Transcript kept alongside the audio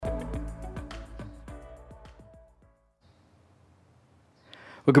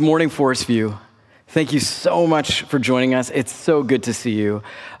Well, good morning, Forest View. Thank you so much for joining us. It's so good to see you.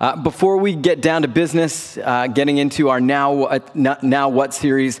 Before we get down to business, getting into our Now What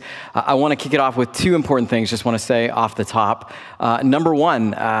series, I want to kick it off with two important things, just want to say off the top. Number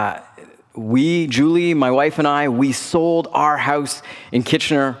one, Julie, my wife and I, we sold our house in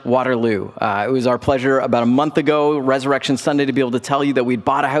Kitchener-Waterloo. It was our pleasure about a month ago, Resurrection Sunday, to be able to tell you that we'd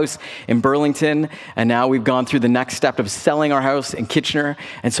bought a house in Burlington, and now we've gone through the next step of selling our house in Kitchener,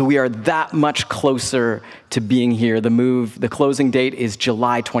 and so we are that much closer to being here. The closing date is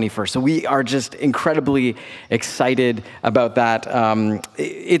July 21st, so we are just incredibly excited about that.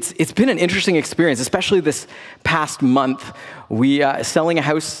 It's been an interesting experience, especially this past month. Selling a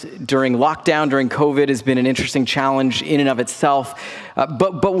house during lockdown, during COVID, has been an interesting challenge in and of itself.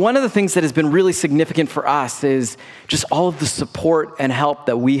 But one of the things that has been really significant for us is just all of the support and help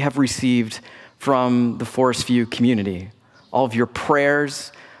that we have received from the Forest View community. All of your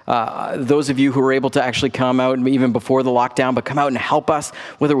prayers, those of you who were able to actually come out even before the lockdown, but come out and help us,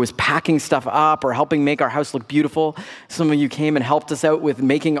 whether it was packing stuff up or helping make our house look beautiful. Some of you came and helped us out with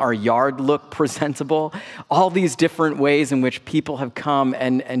making our yard look presentable. All these different ways in which people have come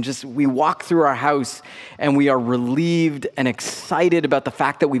and just, we walk through our house and we are relieved and excited about the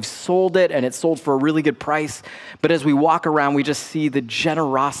fact that we've sold it and it's sold for a really good price. But as we walk around, we just see the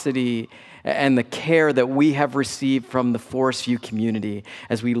generosity and the care that we have received from the Forest View community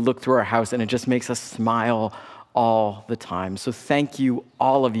as we look through our house, and it just makes us smile all the time. So thank you,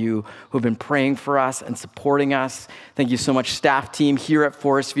 all of you who have been praying for us and supporting us. Thank you so much, staff team here at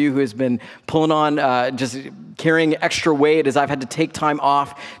Forest View, who has been pulling on, just carrying extra weight as I've had to take time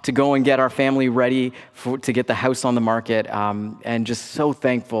off to go and get our family ready to get the house on the market. And just so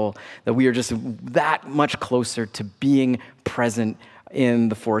thankful that we are just that much closer to being present in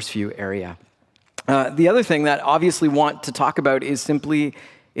the Forest View area. The other thing that I obviously want to talk about is simply,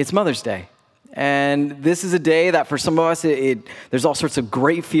 it's Mother's Day. And this is a day that for some of us, there's all sorts of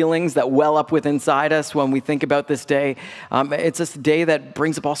great feelings that well up within inside us when we think about this day. It's a day that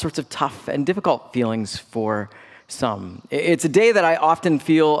brings up all sorts of tough and difficult feelings for some. It's a day that I often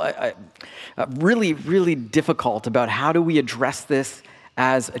feel really, really difficult about how do we address this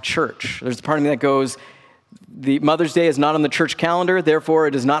as a church. There's a part of me that goes, the Mother's Day is not on the church calendar, therefore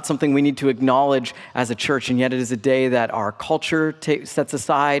it is not something we need to acknowledge as a church, and yet it is a day that our culture sets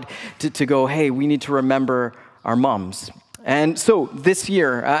aside to go, hey, we need to remember our moms. And so this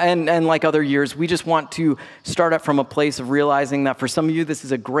year, and like other years, we just want to start up from a place of realizing that for some of you, this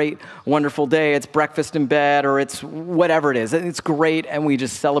is a great, wonderful day. It's breakfast in bed, or it's whatever it is. It's great, and we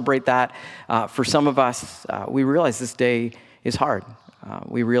just celebrate that. For some of us, we realize this day is hard.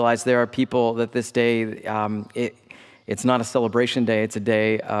 We realize there are people that this day, it's not a celebration day, it's a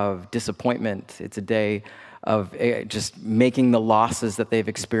day of disappointment. It's a day of just making the losses that they've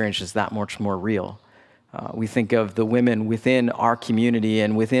experienced just that much more real. We think of the women within our community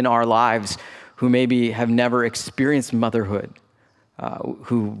and within our lives who maybe have never experienced motherhood,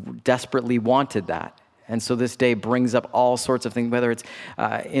 who desperately wanted that. And so this day brings up all sorts of things, whether it's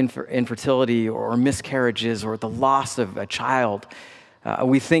infertility or miscarriages or the loss of a child.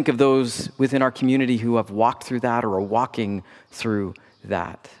 We think of those within our community who have walked through that or are walking through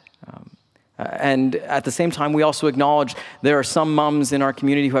that. And at the same time, we also acknowledge there are some moms in our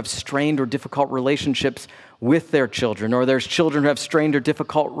community who have strained or difficult relationships with their children, or there's children who have strained or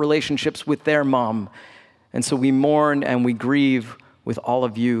difficult relationships with their mom. And so we mourn and we grieve with all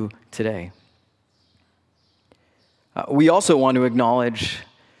of you today. We also want to acknowledge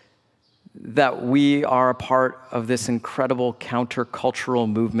that we are a part of this incredible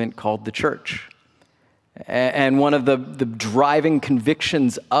countercultural movement called the church. And one of the driving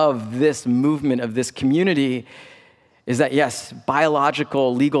convictions of this movement, of this community, is that yes,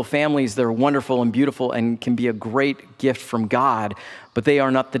 biological, legal families, they're wonderful and beautiful and can be a great gift from God, but they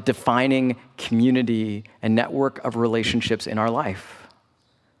are not the defining community and network of relationships in our life.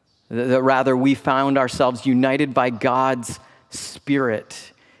 That rather, we found ourselves united by God's Spirit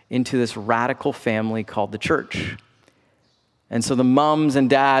into this radical family called the church. And so the moms and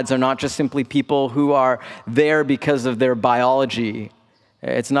dads are not just simply people who are there because of their biology.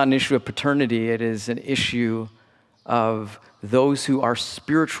 It's not an issue of paternity. It is an issue of those who are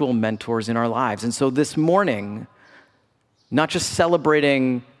spiritual mentors in our lives. And so this morning, not just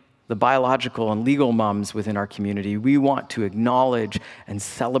celebrating the biological and legal moms within our community, we want to acknowledge and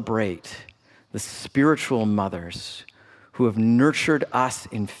celebrate the spiritual mothers who have nurtured us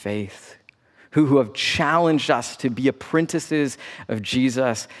in faith, who have challenged us to be apprentices of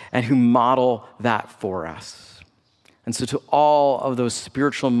Jesus and who model that for us. And so to all of those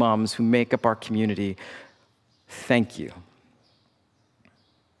spiritual moms who make up our community, thank you.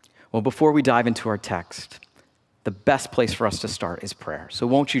 Well, before we dive into our text, the best place for us to start is prayer. So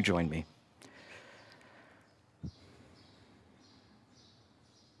won't you join me?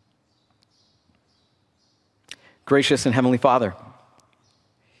 Gracious and Heavenly Father,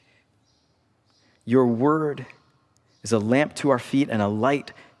 your word is a lamp to our feet and a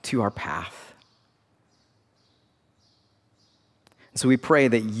light to our path. And so we pray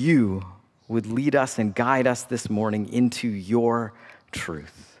that you would lead us and guide us this morning into your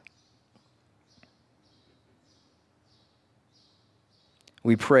truth.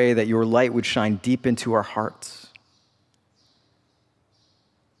 We pray that your light would shine deep into our hearts,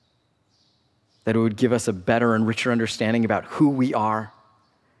 that it would give us a better and richer understanding about who we are,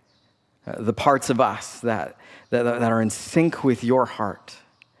 the parts of us that are in sync with your heart,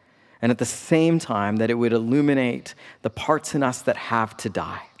 and at the same time that it would illuminate the parts in us that have to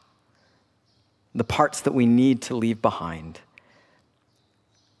die, the parts that we need to leave behind,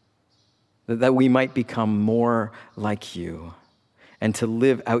 that we might become more like you and to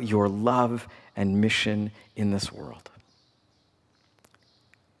live out your love and mission in this world.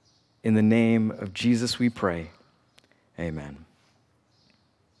 In the name of Jesus we pray, amen.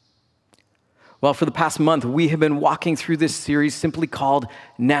 Well, for the past month, we have been walking through this series simply called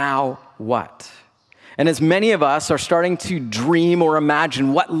Now What? And as many of us are starting to dream or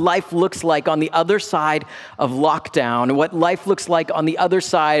imagine what life looks like on the other side of lockdown, and what life looks like on the other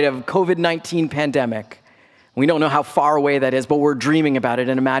side of COVID-19 pandemic, we don't know how far away that is, but we're dreaming about it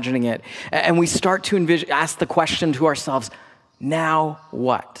and imagining it. And we start to ask the question to ourselves, now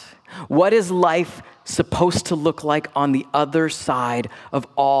what? What is life supposed to look like on the other side of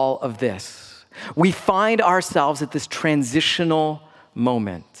all of this? We find ourselves at this transitional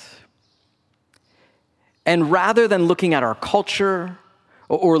moment. And rather than looking at our culture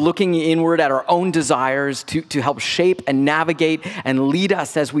or looking inward at our own desires to help shape and navigate and lead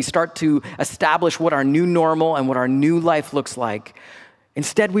us as we start to establish what our new normal and what our new life looks like,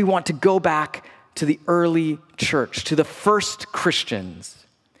 instead we want to go back to the early church, to the first Christians.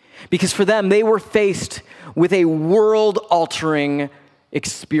 Because for them, they were faced with a world-altering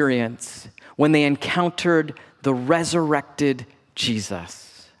experience when they encountered the resurrected Jesus.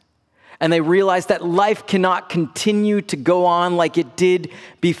 And they realized that life cannot continue to go on like it did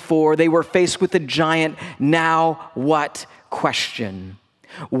before. They were faced with a giant now what question.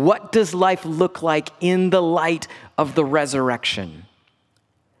 What does life look like in the light of the resurrection?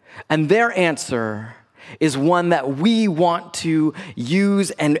 And their answer is one that we want to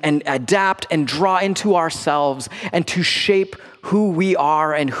use and adapt and draw into ourselves and to shape who we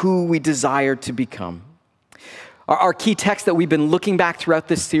are and who we desire to become. Our key text that we've been looking back throughout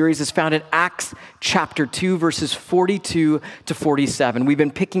this series is found in Acts chapter 2, verses 42 to 47. We've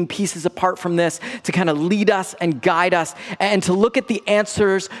been picking pieces apart from this to kind of lead us and guide us and to look at the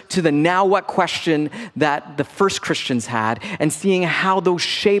answers to the now what question that the first Christians had and seeing how those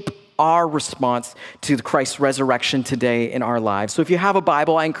shape our response to Christ's resurrection today in our lives. So if you have a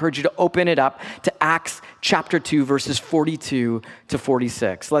Bible, I encourage you to open it up to Acts chapter 2, verses 42 to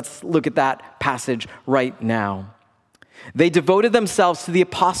 46. Let's look at that passage right now. They devoted themselves to the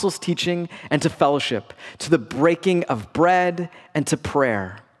apostles' teaching and to fellowship, to the breaking of bread and to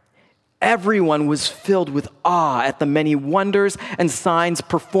prayer. Everyone was filled with awe at the many wonders and signs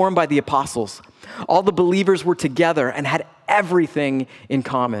performed by the apostles. All the believers were together and had everything in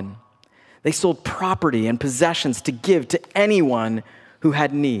common. They sold property and possessions to give to anyone who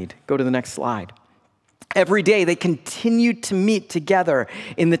had need. Go to the next slide. Every day they continued to meet together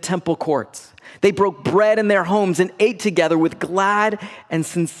in the temple courts. They broke bread in their homes and ate together with glad and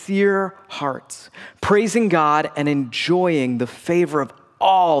sincere hearts, praising God and enjoying the favor of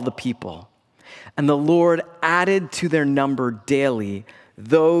all the people. And the Lord added to their number daily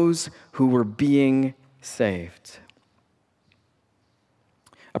those who were being saved.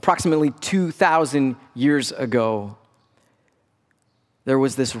 Approximately 2,000 years ago, there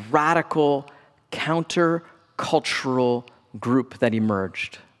was this radical counter-cultural group that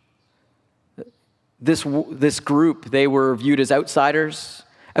emerged. This group, they were viewed as outsiders,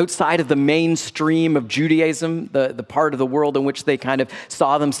 outside of the mainstream of Judaism, the part of the world in which they kind of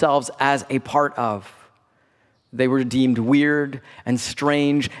saw themselves as a part of. They were deemed weird and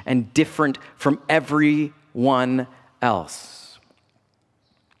strange and different from everyone else.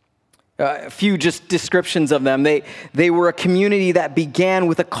 A few just descriptions of them. They were a community that began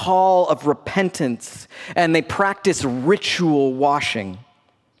with a call of repentance, and they practiced ritual washing.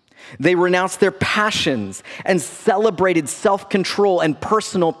 They renounced their passions and celebrated self-control and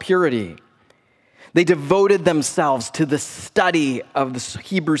personal purity. They devoted themselves to the study of the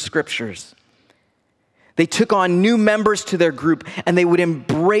Hebrew scriptures. They took on new members to their group, and they would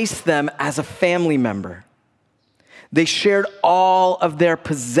embrace them as a family member. They shared all of their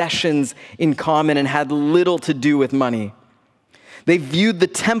possessions in common and had little to do with money. They viewed the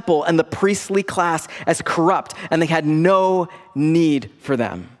temple and the priestly class as corrupt, and they had no need for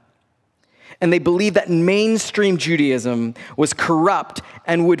them. And they believed that mainstream Judaism was corrupt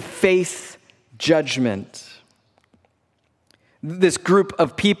and would face judgment. This group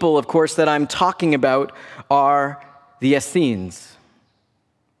of people, of course, that I'm talking about are the Essenes.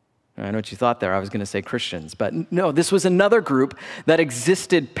 I know what you thought there. I was going to say Christians. But no, this was another group that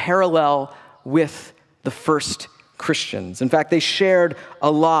existed parallel with the first Christians. In fact, they shared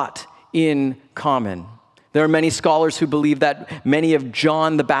a lot in common. There are many scholars who believe that many of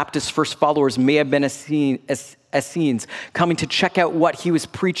John the Baptist's first followers may have been Essenes, coming to check out what he was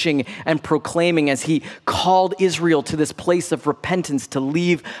preaching and proclaiming as he called Israel to this place of repentance, to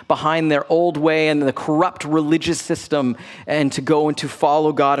leave behind their old way and the corrupt religious system, and to go and to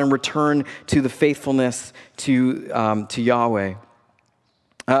follow God and return to the faithfulness to Yahweh.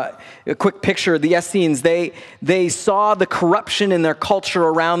 A quick picture, the Essenes, they saw the corruption in their culture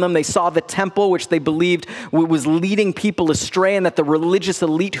around them. They saw the temple, which they believed was leading people astray, and that the religious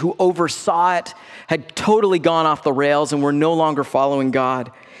elite who oversaw it had totally gone off the rails and were no longer following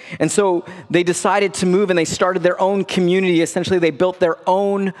God. And so they decided to move, and they started their own community. Essentially, they built their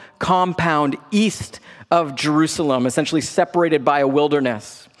own compound east of Jerusalem, essentially separated by a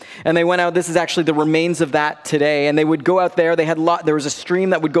wilderness. And they went out, this is actually the remains of that today, and they would go out there. There was a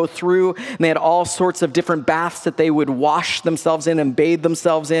stream that would go through, and they had all sorts of different baths that they would wash themselves in and bathe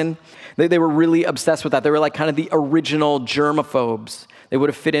themselves in. They were really obsessed with that. They were like kind of the original germaphobes. They would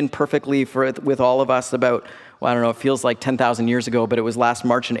have fit in perfectly with all of us about, well, I don't know, it feels like 10,000 years ago, but it was last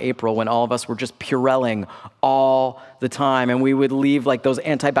March and April when all of us were just Purelling all the time. And we would leave like those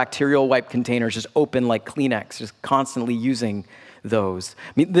antibacterial wipe containers just open like Kleenex, just constantly using those.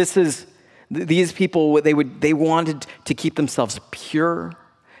 I mean, these people, they wanted to keep themselves pure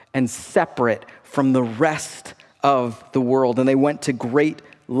and separate from the rest of the world. And they went to great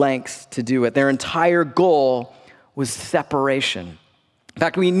lengths to do it. Their entire goal was separation. In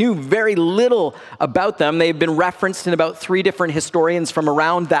fact, we knew very little about them. They've been referenced in about 3 different historians from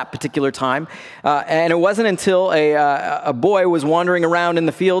around that particular time. And it wasn't until a boy was wandering around in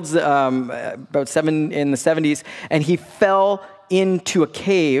the fields in the 70s, and he fell into a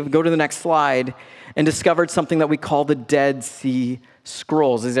cave, go to the next slide, and discovered something that we call the Dead Sea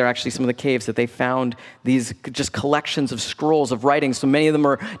Scrolls. These are actually some of the caves that they found, these just collections of scrolls of writings. So many of them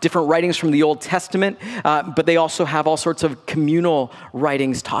are different writings from the Old Testament, but they also have all sorts of communal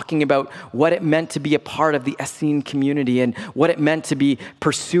writings talking about what it meant to be a part of the Essene community and what it meant to be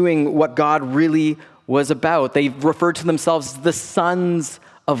pursuing what God really was about. They referred to themselves as the sons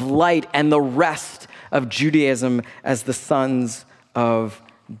of light and the rest of Judaism as the sons of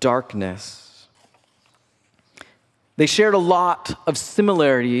darkness. They shared a lot of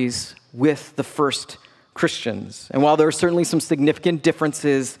similarities with the first Christians. And while there are certainly some significant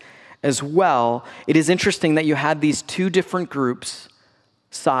differences as well, it is interesting that you had these 2 different groups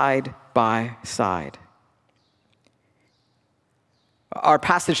side by side. Our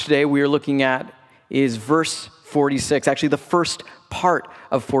passage today we are looking at is verse 46, actually the first part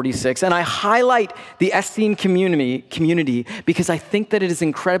of 46. And I highlight the Essene community because I think that it is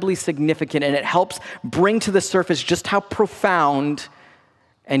incredibly significant, and it helps bring to the surface just how profound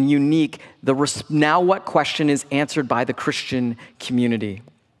and unique the now what question is answered by the Christian community.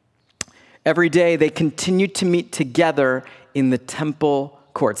 Every day they continued to meet together in the temple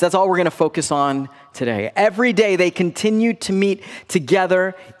courts. That's all we're going to focus on today. Every day they continued to meet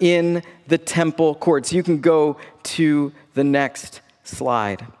together in the temple courts. You can go to the next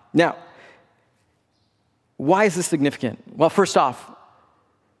slide. Now, why is this significant? Well, first off,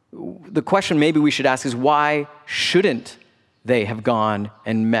 the question maybe we should ask is, why shouldn't they have gone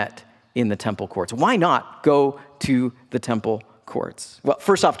and met in the temple courts? Why not go to the temple courts? Well,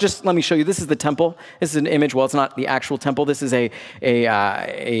 first off, just let me show you. This is the temple. This is an image. Well, it's not the actual temple. This is a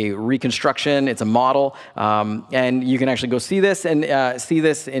reconstruction. It's a model. And you can actually go see this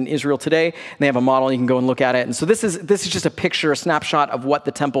in Israel today. And they have a model. And you can go and look at it. And so this is just a picture, a snapshot of what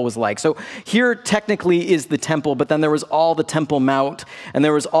the temple was like. So here technically is the temple, but then there was all the Temple Mount, and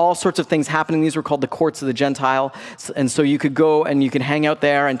there was all sorts of things happening. These were called the courts of the Gentile. And so you could go and you could hang out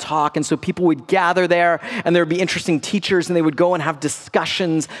there and talk. And so people would gather there, and there would be interesting teachers, and they would go and have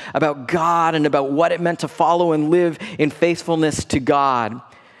discussions about God and about what it meant to follow and live in faithfulness to God.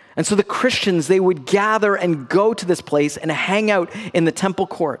 And so the Christians, they would gather and go to this place and hang out in the temple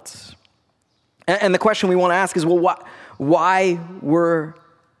courts. And the question we want to ask is, well, why were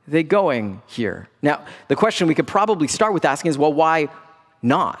they going here? Now, the question we could probably start with asking is, well, why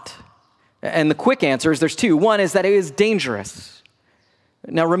not? And the quick answer is there's two. One is that it is dangerous.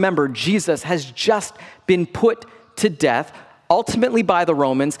 Now remember, Jesus has just been put to death, ultimately by the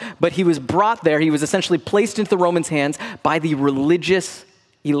Romans, but he was brought there, he was essentially placed into the Romans' hands by the religious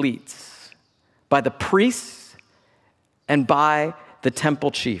elites, by the priests and by the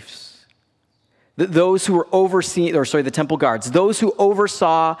temple chiefs. Those who were the temple guards, those who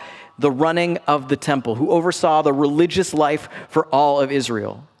oversaw the running of the temple, who oversaw the religious life for all of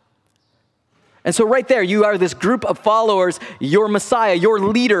Israel. And so right there, you are this group of followers, your Messiah, your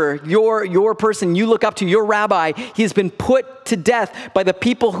leader, your person you look up to, your rabbi. He has been put to death by the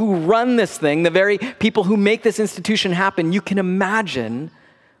people who run this thing, the very people who make this institution happen. You can imagine,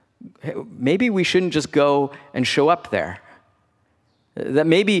 maybe we shouldn't just go and show up there. That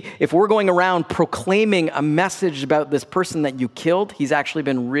maybe if we're going around proclaiming a message about this person that you killed, he's actually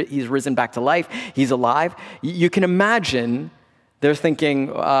he's risen back to life, he's alive. You can imagine they're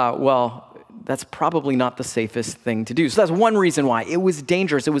thinking, well, that's probably not the safest thing to do. So that's one reason why. It was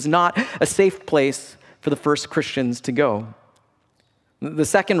dangerous. It was not a safe place for the first Christians to go. The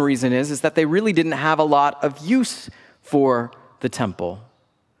second reason is that they really didn't have a lot of use for the temple.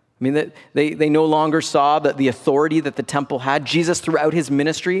 I mean, they no longer saw the authority that the temple had. Jesus, throughout his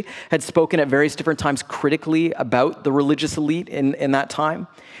ministry, had spoken at various different times critically about the religious elite in that time.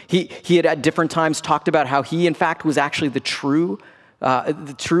 He had at different times talked about how he, in fact, was actually the true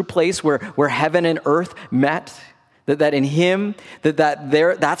place where heaven and earth met, that in him,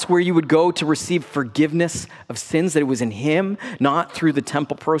 that's where you would go to receive forgiveness of sins, that it was in him, not through the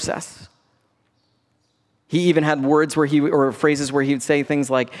temple process. He even had phrases where he would say things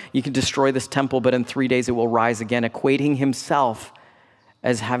like, you can destroy this temple, but in 3 days it will rise again, equating himself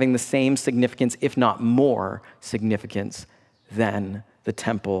as having the same significance, if not more significance, than the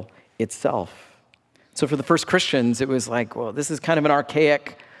temple itself. So for the first Christians, it was like, well, this is kind of an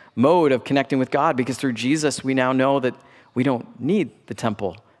archaic mode of connecting with God, because through Jesus, we now know that we don't need the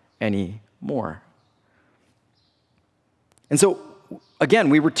temple anymore. And so, again,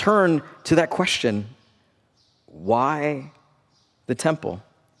 we return to that question, why the temple?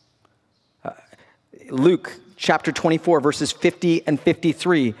 Luke chapter 24, verses 50 and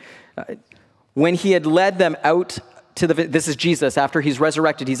 53. When he had led them out this is Jesus, after he's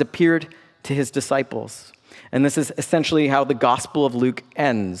resurrected, he's appeared to his disciples. And this is essentially how the Gospel of Luke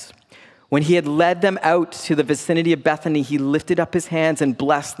ends. When he had led them out to the vicinity of Bethany, he lifted up his hands and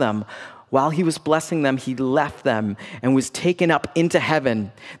blessed them. While he was blessing them, he left them and was taken up into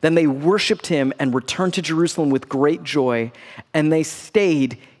heaven. Then they worshiped him and returned to Jerusalem with great joy. And they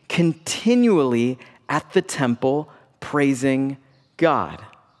stayed continually at the temple, praising God.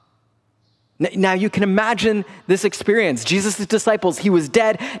 Now you can imagine this experience. Jesus' disciples, he was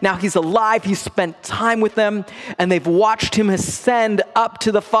dead, now he's alive, he spent time with them, and they've watched him ascend up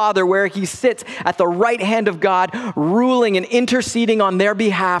to the Father where he sits at the right hand of God, ruling and interceding on their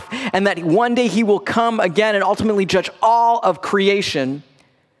behalf, and that one day he will come again and ultimately judge all of creation.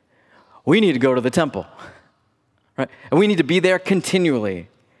 We need to go to the temple, right? And we need to be there continually.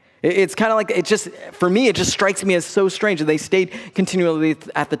 It's kind of like, for me, it just strikes me as so strange that they stayed continually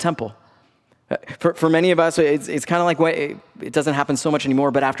at the temple. For many of us, it's kind of like, it doesn't happen so much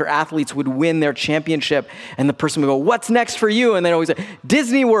anymore, but after athletes would win their championship and the person would go, what's next for you? And they'd always say,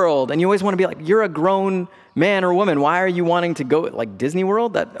 Disney World. And you always want to be like, you're a grown man or woman. Why are you wanting to go like Disney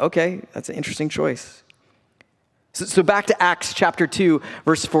World? That's an interesting choice. So back to Acts chapter 2,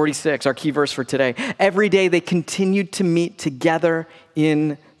 verse 46, our key verse for today. Every day they continued to meet together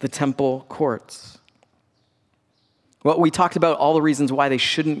in the temple courts. Well, we talked about all the reasons why they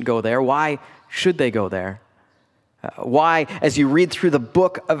shouldn't go there. Why should they go there? Why, as you read through the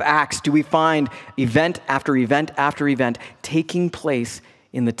book of Acts, do we find event after event after event taking place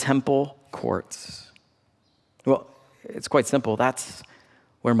in the temple courts? Well, it's quite simple. That's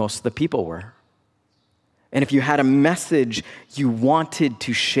where most of the people were. And if you had a message you wanted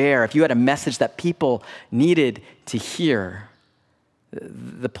to share, if you had a message that people needed to hear,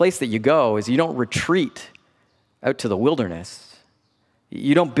 the place that you go is you don't retreat out to the wilderness.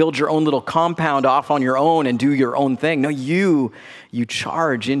 You don't build your own little compound off on your own and do your own thing. No, you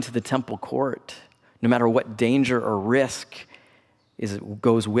charge into the temple court, no matter what danger or risk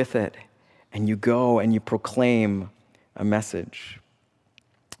goes with it, and you go and you proclaim a message.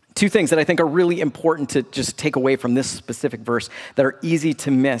 Two things that I think are really important to just take away from this specific verse that are easy to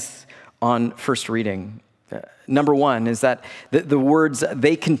miss on first reading. Number one is that the words,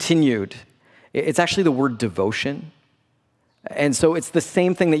 they continued, it's actually the word devotion. And so it's the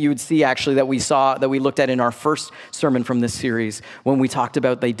same thing that you would see actually that we looked at in our first sermon from this series when we talked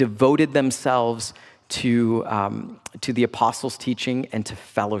about they devoted themselves to the apostles' teaching and to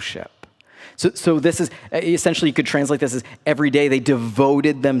fellowship. So this is, essentially you could translate this as every day they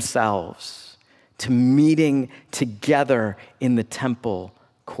devoted themselves to meeting together in the temple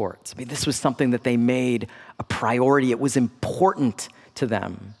courts. I mean, this was something that they made a priority. It was important to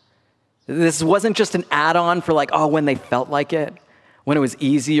them. This wasn't just an add-on for when they felt like it, when it was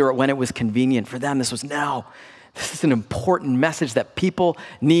easy or when it was convenient. For them, this is an important message that people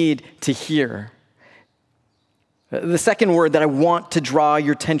need to hear. The second word that I want to draw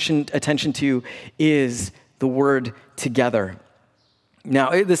your attention to is the word together.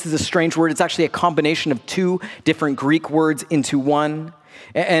 Now, this is a strange word. It's actually a combination of two different Greek words into one.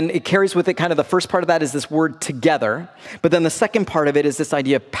 And it carries with it kind of the first part of that is this word together. But then the second part of it is this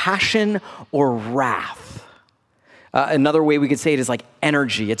idea of passion or wrath. Another way we could say it is like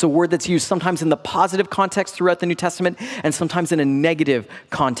energy. It's a word that's used sometimes in the positive context throughout the New Testament and sometimes in a negative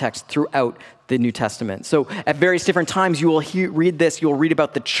context throughout the New Testament. So at various different times you will read this, you'll read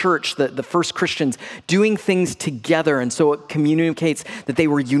about the church, the first Christians doing things together. And so it communicates that they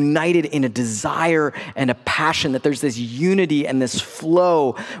were united in a desire and a passion, that there's this unity and this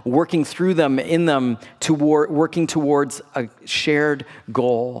flow working through them, in them, working towards a shared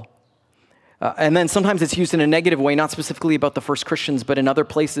goal. And then sometimes it's used in a negative way, not specifically about the first Christians, but in other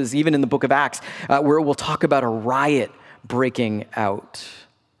places, even in the book of Acts, where it will talk about a riot breaking out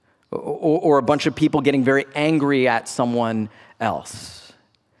or a bunch of people getting very angry at someone else.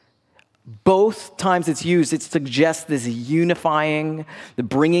 Both times it's used, it suggests this unifying, the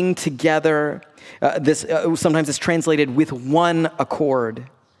bringing together. Sometimes it's translated with one accord.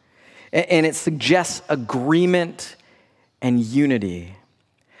 And it suggests agreement and unity.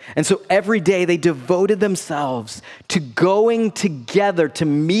 And so every day they devoted themselves to going together, to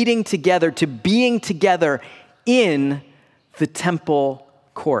meeting together, to being together in the temple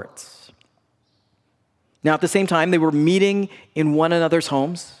courts. Now, at the same time, they were meeting in one another's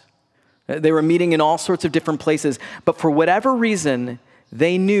homes. They were meeting in all sorts of different places. But for whatever reason,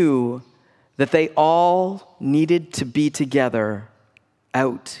 they knew that they all needed to be together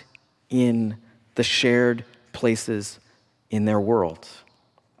out in the shared places in their world.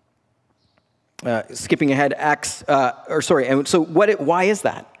 Skipping ahead, why is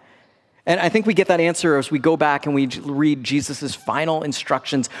that? And I think we get that answer as we go back and we read Jesus' final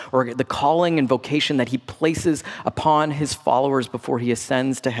instructions or the calling and vocation that he places upon his followers before he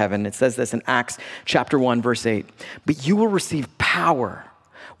ascends to heaven. It says this in Acts chapter 1, verse 8. But you will receive power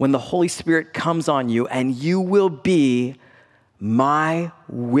when the Holy Spirit comes on you, and you will be my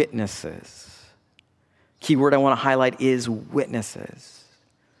witnesses. Key word I want to highlight is witnesses.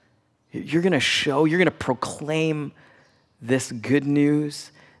 You're going to proclaim this good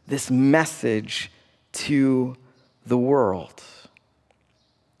news, this message to the world.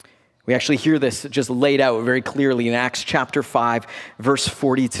 We actually hear this just laid out very clearly in Acts chapter 5, verse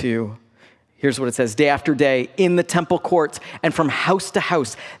 42. Here's what it says. Day after day in the temple courts and from house to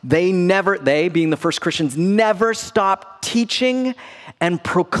house, they being the first Christians, never stopped teaching and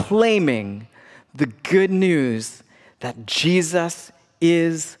proclaiming the good news that Jesus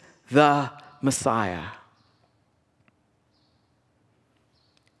is the Messiah.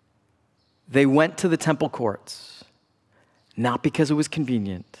 They went to the temple courts, not because it was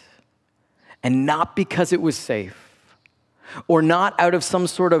convenient, and not because it was safe, or not out of some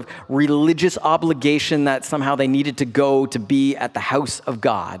sort of religious obligation that somehow they needed to go to be at the house of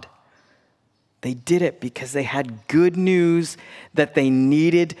God. They did it because they had good news that they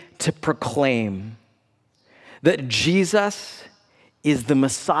needed to proclaim. That Jesus is the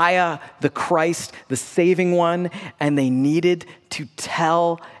Messiah, the Christ, the saving one, and they needed to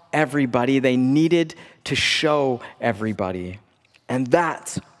tell everybody. They needed to show everybody. And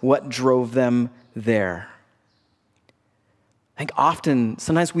that's what drove them there. I think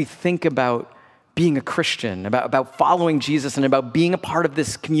sometimes we think about being a Christian, about following Jesus and about being a part of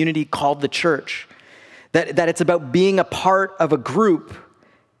this community called the church, that it's about being a part of a group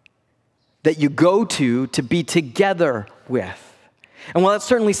that you go to be together with. And while that's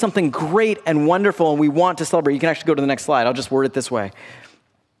certainly something great and wonderful and we want to celebrate, you can actually go to the next slide. I'll just word it this way.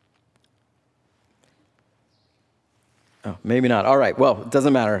 Oh, maybe not. All right, well, it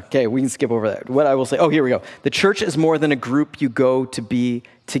doesn't matter. Okay, we can skip over that. What I will say, here we go. The church is more than a group you go to be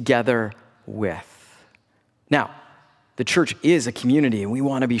together with. Now, the church is a community, and we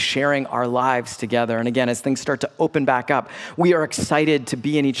want to be sharing our lives together. And again, as things start to open back up, we are excited to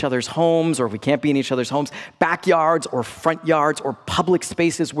be in each other's homes, or if we can't be in each other's homes, backyards or front yards or public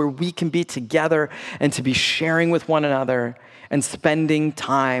spaces where we can be together and to be sharing with one another and spending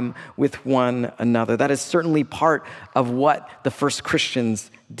time with one another. That is certainly part of what the first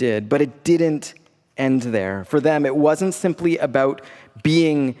Christians did, but it didn't end there. For them, it wasn't simply about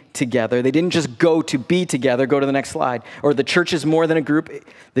being together. They didn't just go to be together. Go to the next slide. Or the church is more than a group.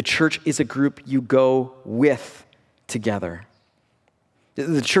 The church is a group you go with together.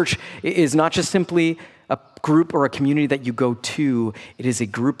 The church is not just simply a group or a community that you go to. It is a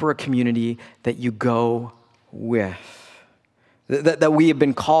group or a community that you go with. That we have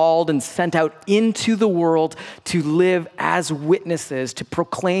been called and sent out into the world to live as witnesses, to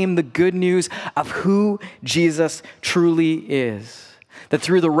proclaim the good news of who Jesus truly is. That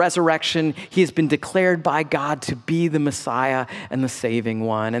through the resurrection, he has been declared by God to be the Messiah and the saving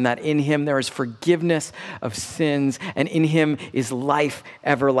one, and that in him there is forgiveness of sins, and in him is life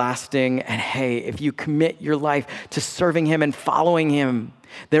everlasting. And hey, if you commit your life to serving him and following him,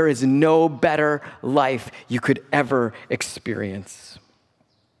 there is no better life you could ever experience.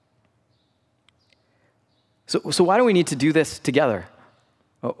 So why do we need to do this together?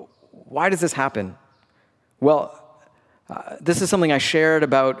 Why does this happen? Well, this is something I shared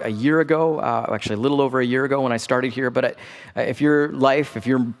about a year ago, actually a little over a year ago when I started here, but if your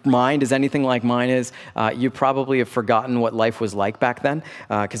mind is anything like mine is, you probably have forgotten what life was like back then,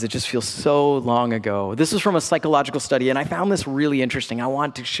 because it just feels so long ago. This is from a psychological study, and I found this really interesting. I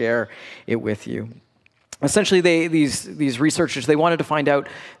want to share it with you. Essentially, these researchers, they wanted to find out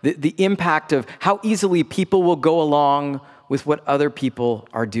the impact of how easily people will go along with what other people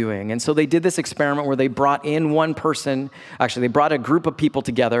are doing. And so they did this experiment where they brought in one person. Actually, they brought a group of people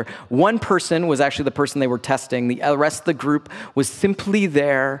together. One person was actually the person they were testing. The rest of the group was simply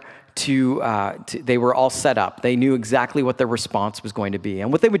there they were all set up. They knew exactly what their response was going to be. And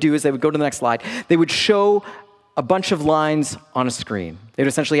what they would do is they would go to the next slide. They would show a bunch of lines on a screen. They would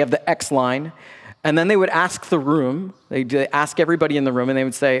essentially have the X line. And then they would ask the room, they'd ask everybody in the room, and they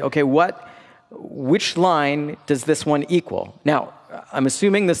would say, okay, which line does this one equal? Now, I'm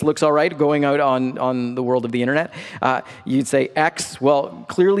assuming this looks all right going out on the world of the internet. You'd say X. Well,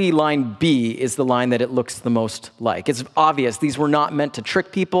 clearly line B is the line that it looks the most like. It's obvious. These were not meant to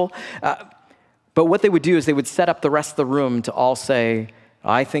trick people. But what they would do is they would set up the rest of the room to all say,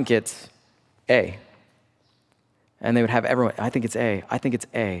 I think it's A. And they would have everyone, I think it's A, I think it's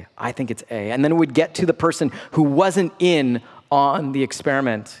A, I think it's A. And then it would get to the person who wasn't in on the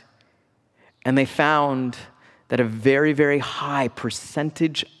experiment. And they found that a very, very high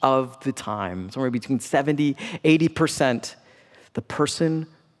percentage of the time, somewhere between 70, 80%, the person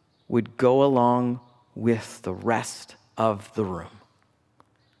would go along with the rest of the room.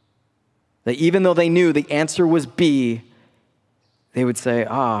 That even though they knew the answer was B, they would say,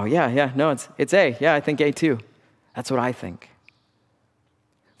 oh, yeah, no, it's A. Yeah, I think A too. That's what I think.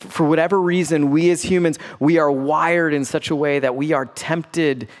 For whatever reason, we as humans, we are wired in such a way that we are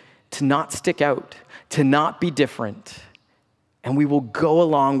tempted to not stick out, to not be different, and we will go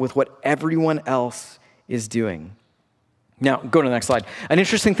along with what everyone else is doing. Now, go to the next slide. An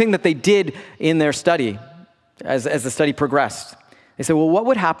interesting thing that they did in their study, as the study progressed, they said, well, what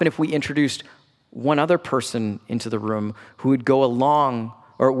would happen if we introduced one other person into the room who would go along,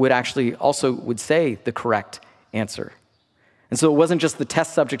 or would actually also would say the correct answer? And so it wasn't just the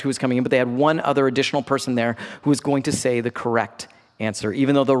test subject who was coming in, but they had one other additional person there who was going to say the correct answer,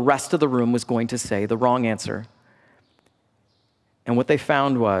 even though the rest of the room was going to say the wrong answer. And what they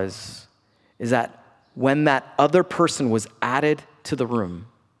found is that when that other person was added to the room,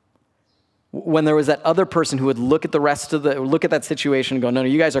 when there was that other person who would look at look at that situation and go, no,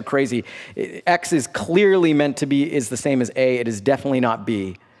 you guys are crazy. X is clearly meant to be, is the same as A. It is definitely not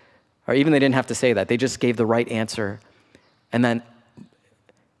B. Or even they didn't have to say that. They just gave the right answer. And then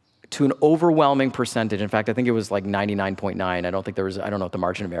to an overwhelming percentage, in fact, I think it was like 99.9. I don't know what the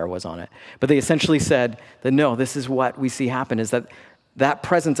margin of error was on it. But they essentially said that no, this is what we see happen, is that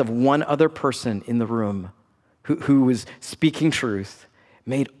presence of one other person in the room who was speaking truth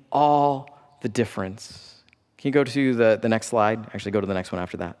made all the difference. Can you go to the next slide? Actually, go to the next one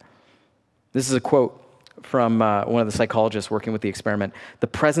after that. This is a quote from one of the psychologists working with the experiment. The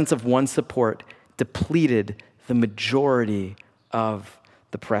presence of one support depleted the majority of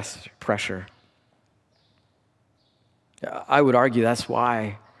the pressure. I would argue that's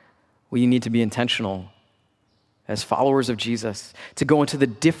why we need to be intentional as followers of Jesus, to go into the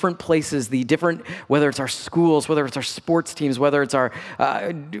different places, whether it's our schools, whether it's our sports teams, whether it's our,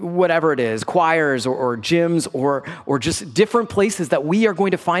 whatever it is, choirs or gyms or just different places that we are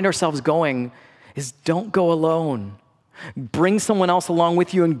going to find ourselves going, is don't go alone. Bring someone else along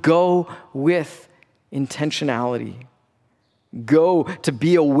with you and go with intentionality. Go to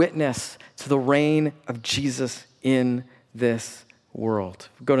be a witness to the reign of Jesus in this world.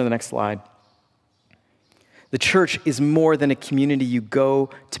 Go to the next slide. The church is more than a community you go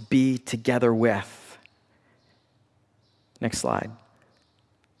to be together with. Next slide.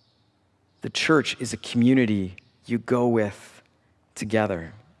 The church is a community you go with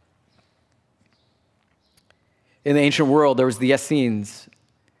together. In the ancient world, there was the Essenes.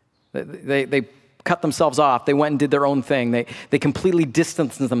 They cut themselves off. They went and did their own thing. They completely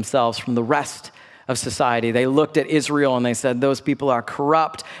distanced themselves from the rest of society. They looked at Israel and they said, those people are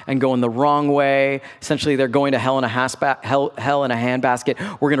corrupt and going the wrong way. Essentially, they're going to hell in a handbasket.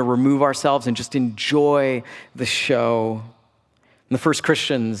 We're going to remove ourselves and just enjoy the show. And the first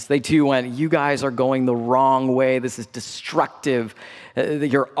Christians, they too went, you guys are going the wrong way. This is destructive.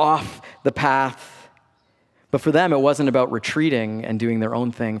 You're off the path. But for them, it wasn't about retreating and doing their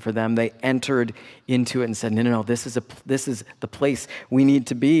own thing. For them, they entered into it and said, no, this is the place we need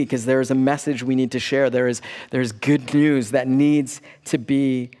to be because there is a message we need to share. There's good news that needs to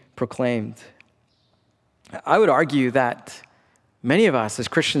be proclaimed. I would argue that many of us as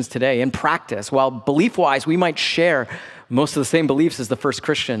Christians today, in practice, while belief-wise we might share most of the same beliefs as the first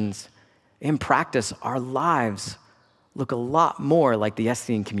Christians, in practice, our lives look a lot more like the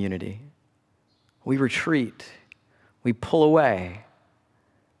Essene community. We retreat. We pull away.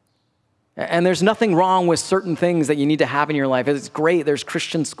 And there's nothing wrong with certain things that you need to have in your life. It's great there's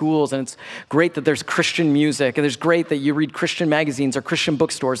Christian schools, and it's great that there's Christian music, and it's great that you read Christian magazines or Christian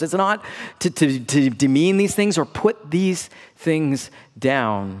bookstores. It's not to demean these things or put these things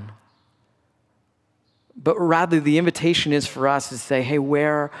down. But rather, the invitation is for us to say, hey,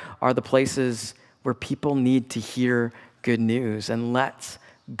 where are the places where people need to hear good news? And let's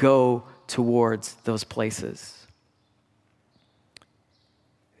go towards those places.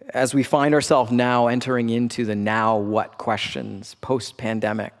 As we find ourselves now entering into the now what questions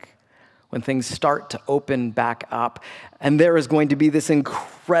post-pandemic, when things start to open back up, and there is going to be this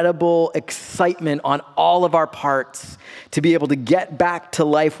incredible excitement on all of our parts to be able to get back to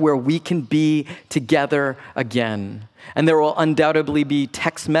life where we can be together again. And there will undoubtedly be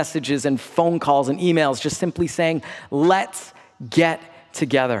text messages and phone calls and emails just simply saying, let's get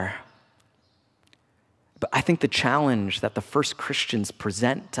together. But I think the challenge that the first Christians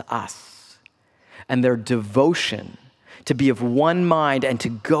present to us and their devotion to be of one mind and to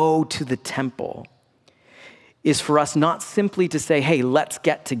go to the temple is for us not simply to say, hey, let's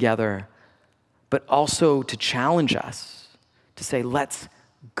get together, but also to challenge us to say, let's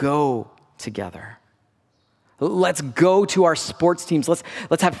go together. Let's go to our sports teams.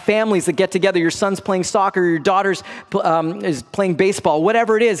 Let's have families that get together. Your son's playing soccer, your daughter's is playing baseball,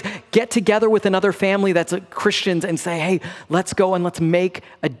 whatever it is. Get together with another family that's Christians and say, hey, let's go and let's make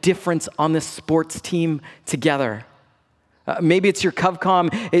a difference on this sports team together. Maybe it's your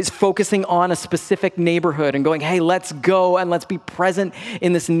CovCom is focusing on a specific neighborhood and going, hey, let's go and let's be present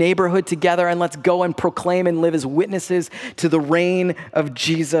in this neighborhood together and let's go and proclaim and live as witnesses to the reign of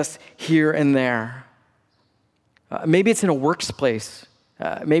Jesus here and there. Maybe it's in a workspace.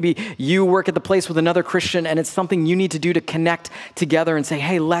 Maybe you work at the place with another Christian and it's something you need to do to connect together and say,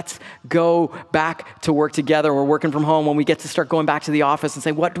 hey, let's go back to work together. We're working from home when we get to start going back to the office and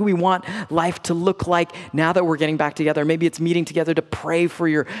say, what do we want life to look like now that we're getting back together? Maybe it's meeting together to pray for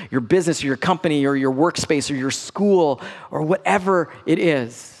your business or your company or your workspace or your school or whatever it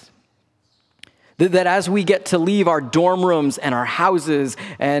is. That as we get to leave our dorm rooms and our houses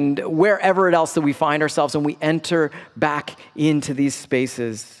and wherever else that we find ourselves and we enter back into these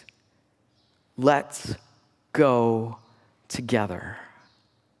spaces, let's go together.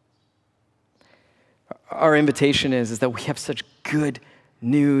 Our invitation is that we have such good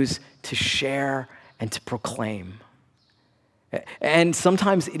news to share and to proclaim. And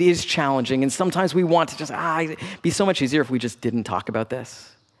sometimes it is challenging, and sometimes we want to just, it'd be so much easier if we just didn't talk about this.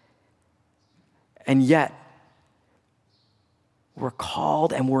 And yet, we're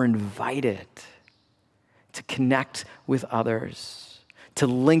called and we're invited to connect with others, to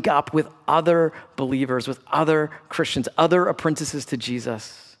link up with other believers, with other Christians, other apprentices to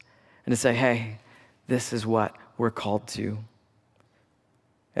Jesus, and to say, hey, this is what we're called to.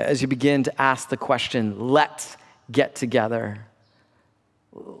 As you begin to ask the question, let's get together,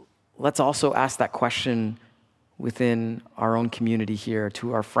 let's also ask that question within our own community here,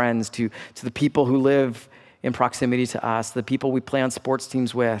 to our friends, to the people who live in proximity to us, the people we play on sports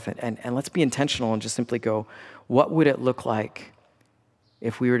teams with, and let's be intentional and just simply go, what would it look like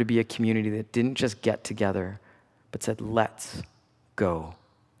if we were to be a community that didn't just get together, but said, let's go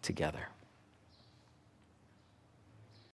together?